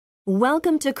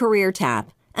Welcome to CareerTap,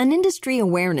 an industry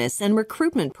awareness and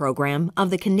recruitment program of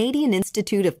the Canadian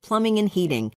Institute of Plumbing and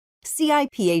Heating,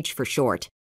 CIPH for short.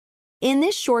 In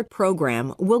this short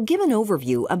program, we'll give an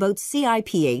overview about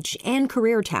CIPH and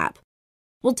CareerTap.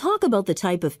 We'll talk about the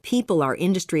type of people our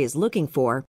industry is looking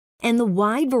for and the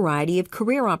wide variety of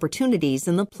career opportunities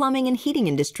in the plumbing and heating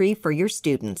industry for your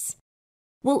students.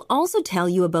 We'll also tell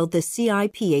you about the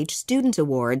CIPH Student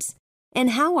Awards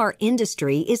and how our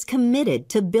industry is committed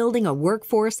to building a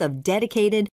workforce of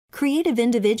dedicated, creative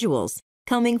individuals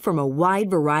coming from a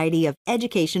wide variety of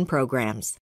education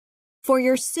programs. For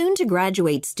your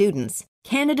soon-to-graduate students,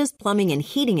 Canada's plumbing and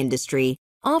heating industry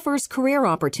offers career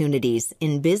opportunities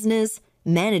in business,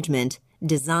 management,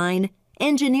 design,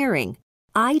 engineering,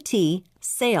 IT,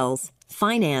 sales,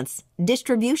 finance,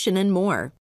 distribution, and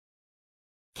more.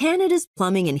 Canada's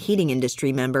plumbing and heating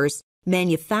industry members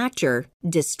manufacture,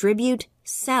 distribute,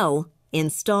 sell,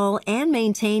 install, and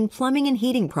maintain plumbing and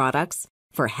heating products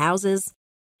for houses,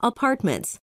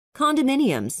 apartments,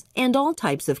 condominiums, and all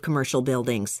types of commercial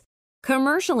buildings.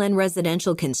 Commercial and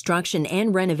residential construction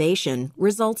and renovation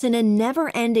results in a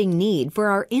never-ending need for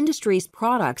our industry's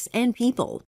products and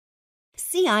people.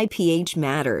 CIPH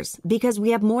matters because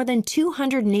we have more than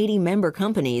 280 member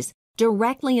companies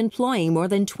directly employing more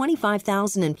than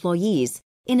 25,000 employees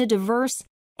in a diverse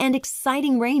and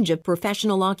exciting range of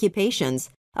professional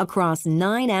occupations across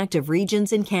 9 active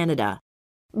regions in Canada: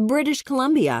 British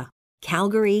Columbia,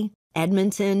 Calgary,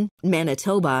 Edmonton,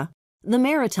 Manitoba, the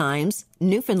Maritimes,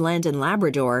 Newfoundland and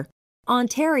Labrador,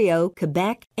 Ontario,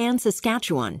 Quebec, and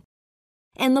Saskatchewan.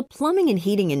 And the plumbing and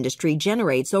heating industry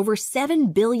generates over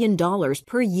 $7 billion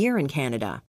per year in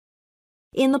Canada.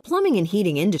 In the plumbing and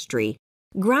heating industry,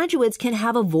 graduates can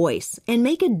have a voice and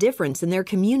make a difference in their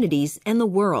communities and the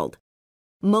world.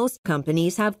 Most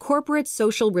companies have corporate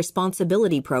social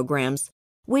responsibility programs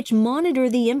which monitor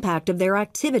the impact of their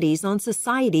activities on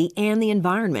society and the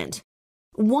environment.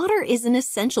 Water is an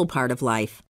essential part of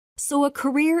life, so a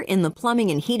career in the plumbing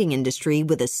and heating industry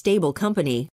with a stable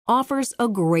company offers a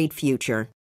great future.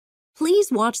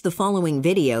 Please watch the following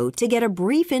video to get a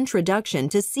brief introduction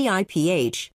to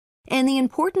CIPH and the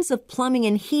importance of plumbing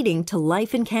and heating to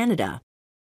life in Canada.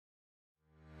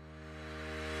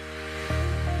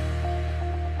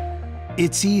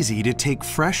 It's easy to take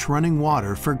fresh running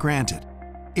water for granted.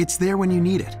 It's there when you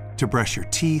need it, to brush your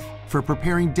teeth, for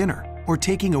preparing dinner, or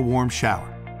taking a warm shower.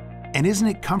 And isn't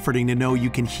it comforting to know you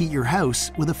can heat your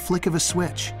house with a flick of a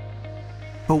switch?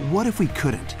 But what if we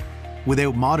couldn't?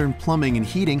 Without modern plumbing and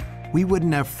heating, we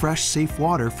wouldn't have fresh, safe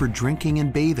water for drinking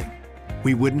and bathing.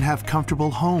 We wouldn't have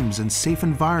comfortable homes and safe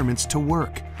environments to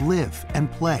work, live, and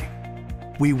play.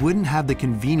 We wouldn't have the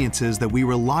conveniences that we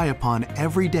rely upon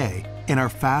every day in our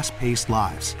fast-paced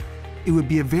lives. It would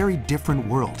be a very different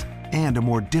world and a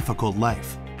more difficult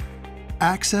life.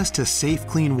 Access to safe,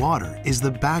 clean water is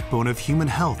the backbone of human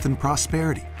health and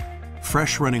prosperity.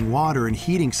 Fresh running water and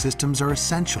heating systems are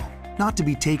essential, not to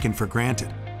be taken for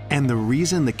granted, and the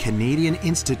reason the Canadian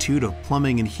Institute of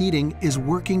Plumbing and Heating is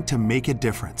working to make a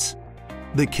difference.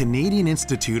 The Canadian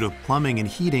Institute of Plumbing and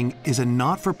Heating is a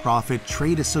not-for-profit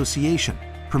trade association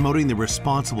promoting the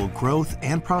responsible growth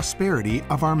and prosperity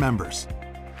of our members.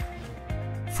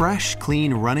 Fresh,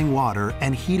 clean running water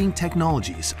and heating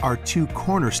technologies are 2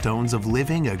 cornerstones of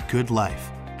living a good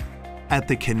life. At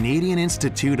the Canadian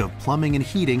Institute of Plumbing and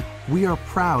Heating, we are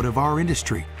proud of our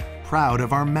industry, proud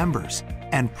of our members,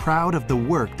 and proud of the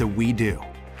work that we do.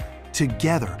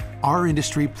 Together, our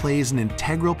industry plays an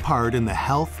integral part in the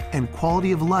health and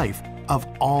quality of life of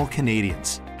all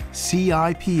Canadians.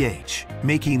 CIPH,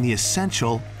 making the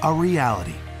essential a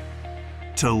reality.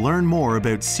 To learn more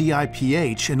about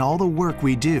CIPH and all the work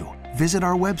we do, visit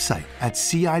our website at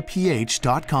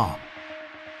ciph.com.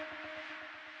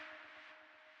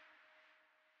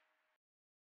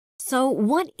 So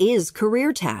what is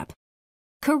CareerTap?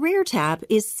 CareerTap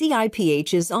is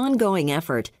CIPH's ongoing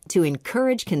effort to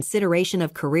encourage consideration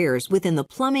of careers within the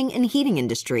plumbing and heating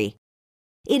industry.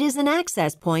 It is an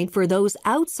access point for those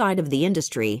outside of the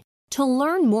industry to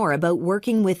learn more about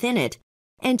working within it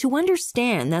and to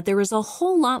understand that there is a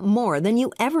whole lot more than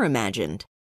you ever imagined.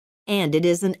 And it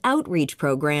is an outreach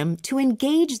program to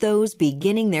engage those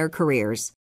beginning their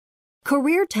careers.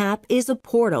 CareerTap is a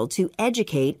portal to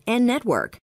educate and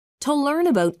network, to learn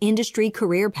about industry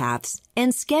career paths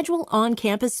and schedule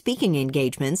on-campus speaking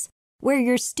engagements where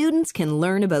your students can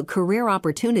learn about career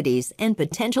opportunities and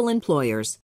potential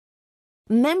employers.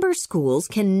 Member schools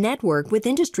can network with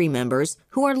industry members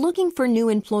who are looking for new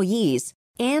employees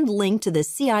and link to the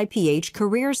CIPH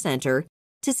Career Center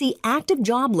to see active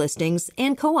job listings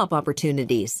and co-op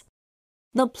opportunities.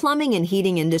 The plumbing and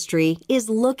heating industry is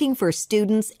looking for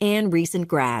students and recent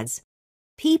grads,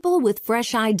 people with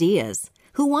fresh ideas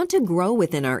who want to grow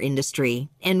within our industry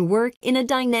and work in a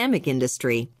dynamic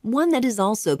industry, one that is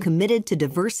also committed to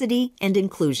diversity and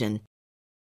inclusion.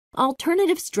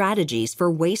 Alternative strategies for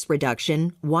waste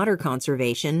reduction, water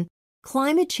conservation,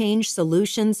 climate change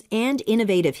solutions, and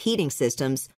innovative heating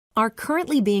systems are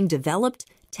currently being developed,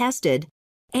 tested,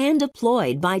 and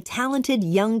deployed by talented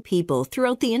young people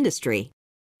throughout the industry.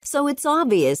 So it's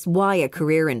obvious why a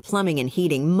career in plumbing and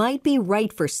heating might be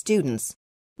right for students.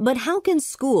 But how can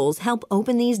schools help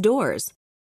open these doors?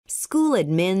 School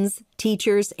admins,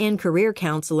 teachers, and career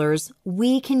counselors,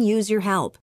 we can use your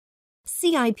help.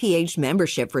 CIPH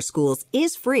membership for schools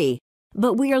is free,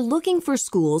 but we are looking for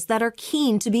schools that are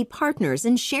keen to be partners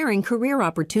in sharing career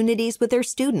opportunities with their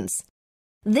students.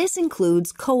 This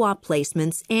includes co-op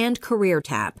placements and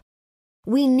CareerTap.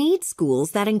 We need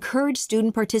schools that encourage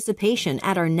student participation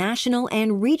at our national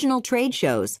and regional trade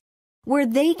shows, where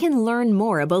they can learn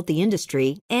more about the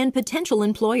industry and potential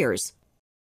employers.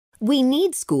 We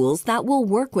need schools that will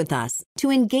work with us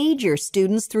to engage your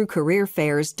students through career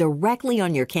fairs directly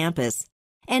on your campus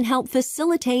and help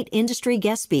facilitate industry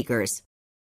guest speakers.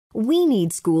 We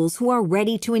need schools who are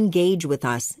ready to engage with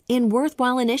us in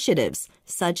worthwhile initiatives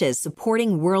such as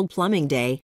supporting World Plumbing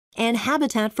Day and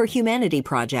Habitat for Humanity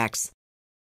projects.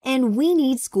 And we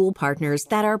need school partners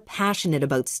that are passionate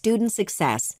about student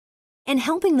success and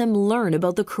helping them learn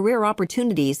about the career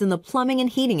opportunities in the plumbing and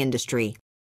heating industry.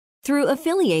 Through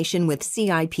affiliation with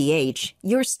CIPH,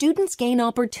 your students gain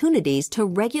opportunities to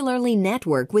regularly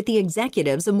network with the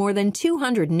executives of more than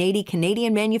 280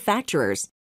 Canadian manufacturers,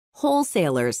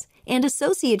 wholesalers, and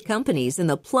associate companies in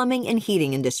the plumbing and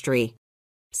heating industry.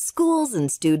 Schools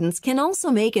and students can also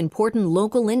make important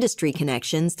local industry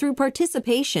connections through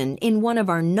participation in one of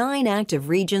our 9 active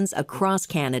regions across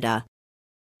Canada.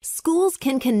 Schools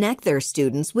can connect their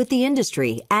students with the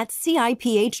industry at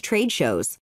CIPH trade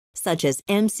shows, such as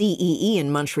MCEE in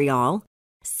Montreal,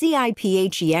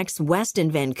 CIPHEX West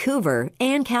in Vancouver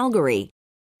and Calgary,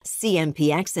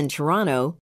 CMPX in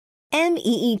Toronto,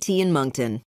 MEET in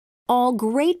Moncton. All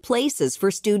great places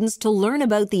for students to learn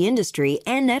about the industry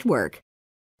and network.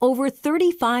 Over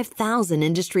 35,000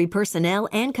 industry personnel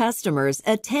and customers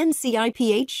attend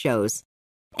CIPH shows.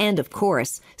 And of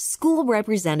course, school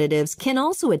representatives can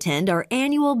also attend our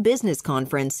annual business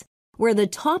conference, where the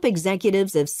top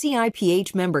executives of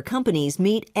CIPH member companies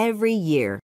meet every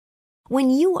year.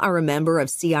 When you are a member of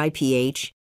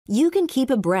CIPH, you can keep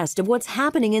abreast of what's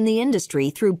happening in the industry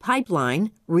through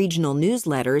pipeline, regional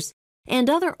newsletters, and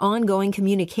other ongoing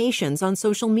communications on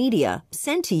social media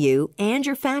sent to you and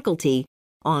your faculty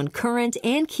on current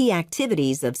and key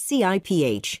activities of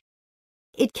CIPH.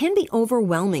 It can be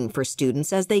overwhelming for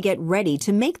students as they get ready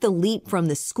to make the leap from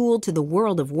the school to the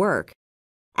world of work.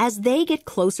 As they get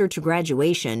closer to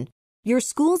graduation, your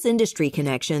school's industry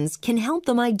connections can help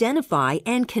them identify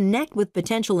and connect with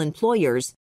potential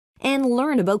employers and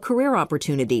learn about career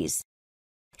opportunities.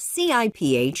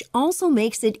 CIPH also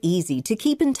makes it easy to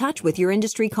keep in touch with your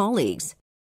industry colleagues.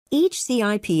 Each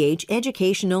CIPH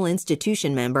educational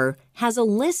institution member has a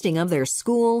listing of their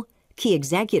school, key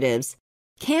executives,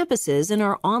 campuses in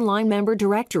our online member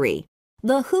directory,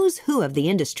 the who's who of the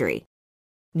industry.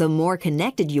 The more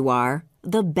connected you are,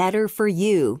 the better for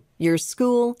you, your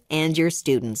school, and your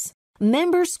students.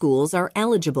 Member schools are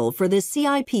eligible for the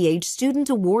CIPH Student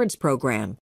Awards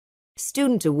program.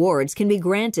 Student awards can be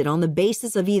granted on the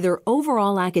basis of either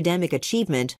overall academic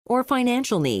achievement or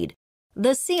financial need.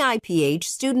 The CIPH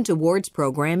Student Awards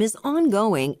program is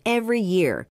ongoing every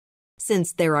year.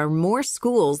 Since there are more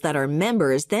schools that are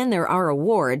members than there are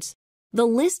awards, the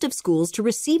list of schools to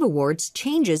receive awards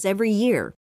changes every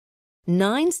year.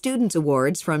 9 student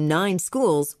awards from 9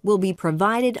 schools will be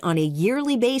provided on a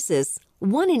yearly basis,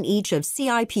 one in each of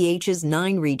CIPH's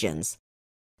 9 regions.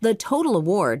 The total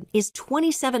award is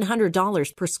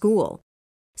 $2,700 per school.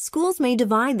 Schools may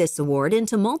divide this award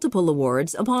into multiple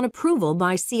awards upon approval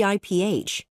by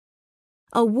CIPH.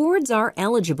 Awards are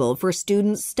eligible for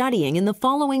students studying in the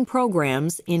following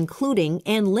programs, including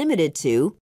and limited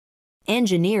to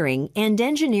engineering and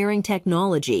engineering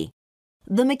technology,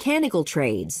 the mechanical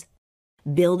trades,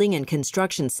 building and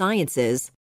construction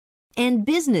sciences, and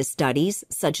business studies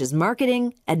such as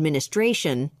marketing,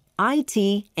 administration,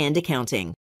 IT, and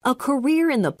accounting. A career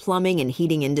in the plumbing and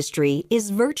heating industry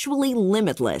is virtually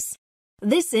limitless.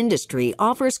 This industry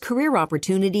offers career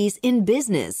opportunities in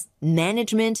business,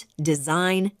 management,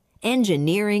 design,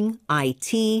 engineering,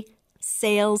 IT,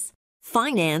 sales,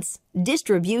 finance,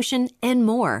 distribution, and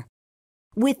more.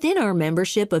 Within our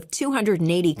membership of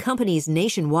 280 companies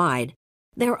nationwide,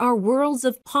 there are worlds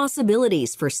of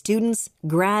possibilities for students,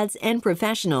 grads, and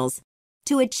professionals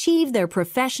to achieve their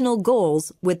professional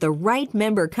goals with the right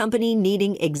member company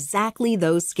needing exactly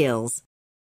those skills.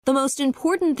 The most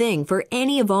important thing for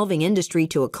any evolving industry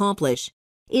to accomplish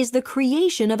is the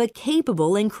creation of a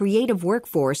capable and creative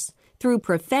workforce through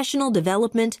professional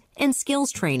development and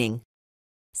skills training.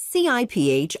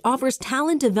 CIPH offers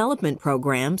talent development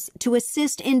programs to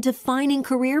assist in defining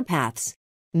career paths,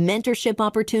 mentorship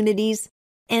opportunities,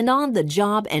 and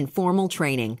on-the-job and formal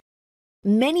training.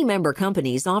 Many member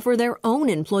companies offer their own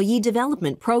employee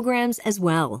development programs as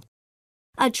well.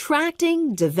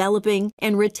 Attracting, developing,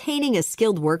 and retaining a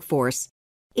skilled workforce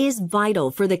is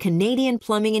vital for the Canadian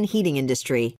plumbing and heating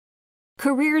industry.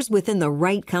 Careers within the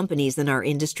right companies in our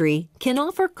industry can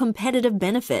offer competitive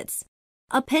benefits,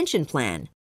 a pension plan,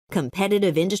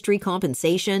 competitive industry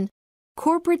compensation,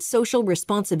 corporate social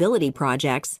responsibility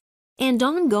projects, and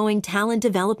ongoing talent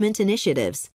development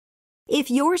initiatives. If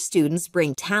your students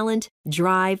bring talent,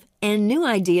 drive, and new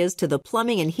ideas to the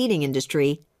plumbing and heating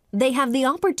industry, they have the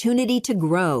opportunity to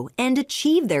grow and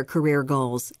achieve their career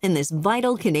goals in this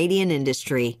vital Canadian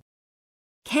industry.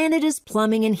 Canada's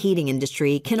plumbing and heating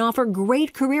industry can offer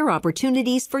great career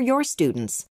opportunities for your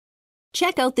students.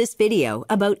 Check out this video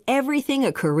about everything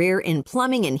a career in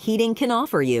plumbing and heating can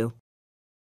offer you.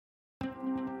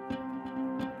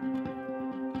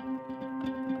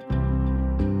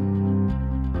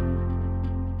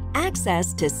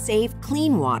 Access to safe,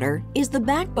 clean water is the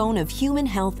backbone of human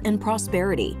health and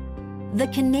prosperity. The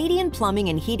Canadian plumbing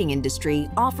and heating industry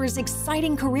offers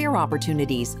exciting career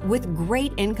opportunities with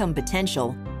great income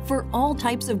potential for all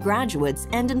types of graduates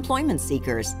and employment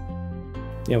seekers.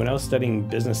 Yeah, when I was studying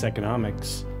business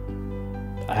economics,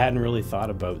 I hadn't really thought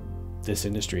about this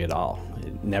industry at all.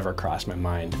 It never crossed my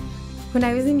mind. When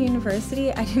I was in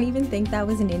university, I didn't even think that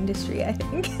was an industry, I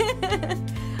think.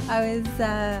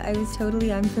 I was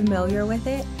totally unfamiliar with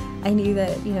it. I knew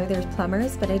that, there's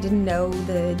plumbers, but I didn't know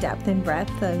the depth and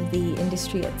breadth of the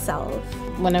industry itself.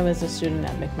 When I was a student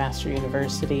at McMaster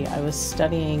University, I was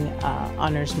studying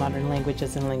Honors Modern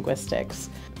Languages and Linguistics.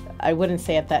 I wouldn't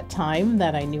say at that time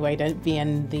that I knew I'd be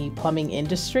in the plumbing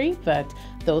industry, but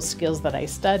those skills that I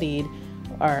studied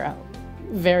are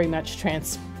very much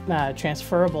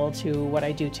transferable to what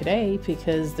I do today,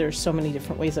 because there's so many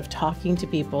different ways of talking to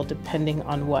people depending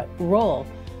on what role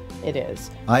it is.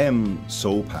 I am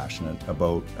so passionate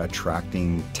about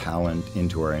attracting talent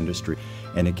into our industry,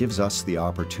 and it gives us the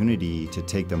opportunity to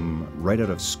take them right out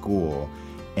of school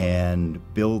and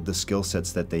build the skill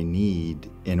sets that they need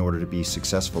in order to be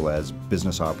successful as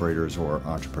business operators or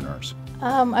entrepreneurs.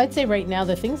 I'd say right now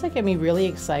the things that get me really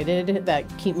excited, that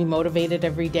keep me motivated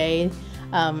every day,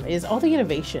 is all the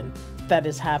innovation that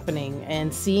is happening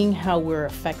and seeing how we're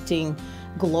affecting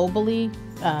globally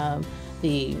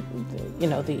the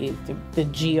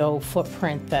geo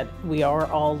footprint that we are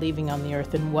all leaving on the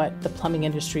earth, and what the plumbing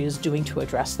industry is doing to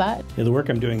address that. Yeah, the work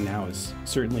I'm doing now is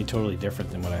certainly totally different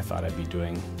than what I thought I'd be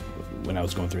doing when I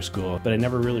was going through school, but I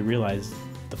never really realized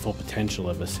the full potential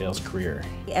of a sales career.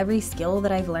 Every skill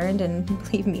that I've learned, and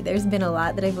believe me, there's been a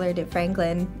lot that I've learned at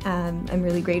Franklin, I'm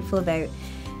really grateful about,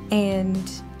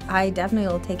 and I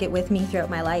definitely will take it with me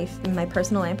throughout my life, in my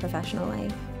personal and professional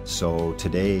life. So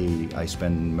today I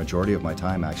spend majority of my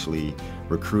time actually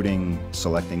recruiting,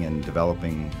 selecting, and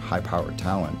developing high-powered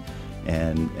talent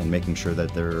and making sure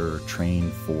that they're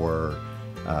trained for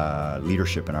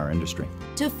leadership in our industry.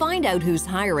 To find out who's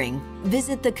hiring,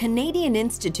 visit the Canadian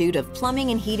Institute of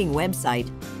Plumbing and Heating website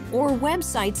or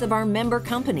websites of our member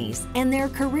companies and their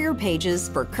career pages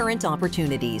for current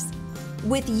opportunities.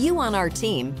 With you on our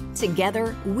team,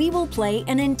 together we will play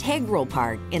an integral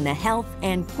part in the health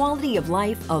and quality of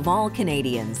life of all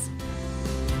Canadians.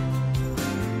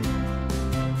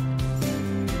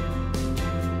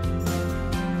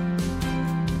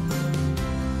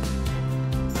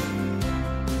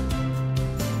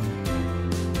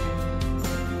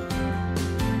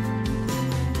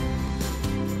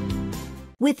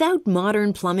 Without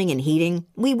modern plumbing and heating,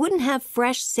 we wouldn't have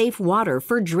fresh, safe water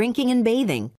for drinking and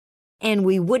bathing. And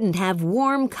we wouldn't have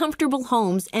warm, comfortable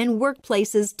homes and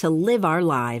workplaces to live our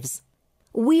lives.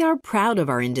 We are proud of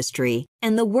our industry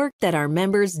and the work that our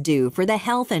members do for the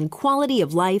health and quality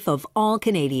of life of all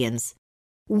Canadians.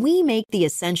 We make the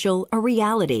essential a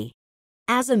reality.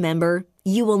 As a member,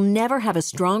 you will never have a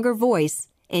stronger voice,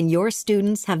 and your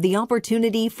students have the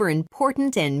opportunity for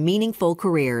important and meaningful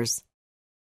careers.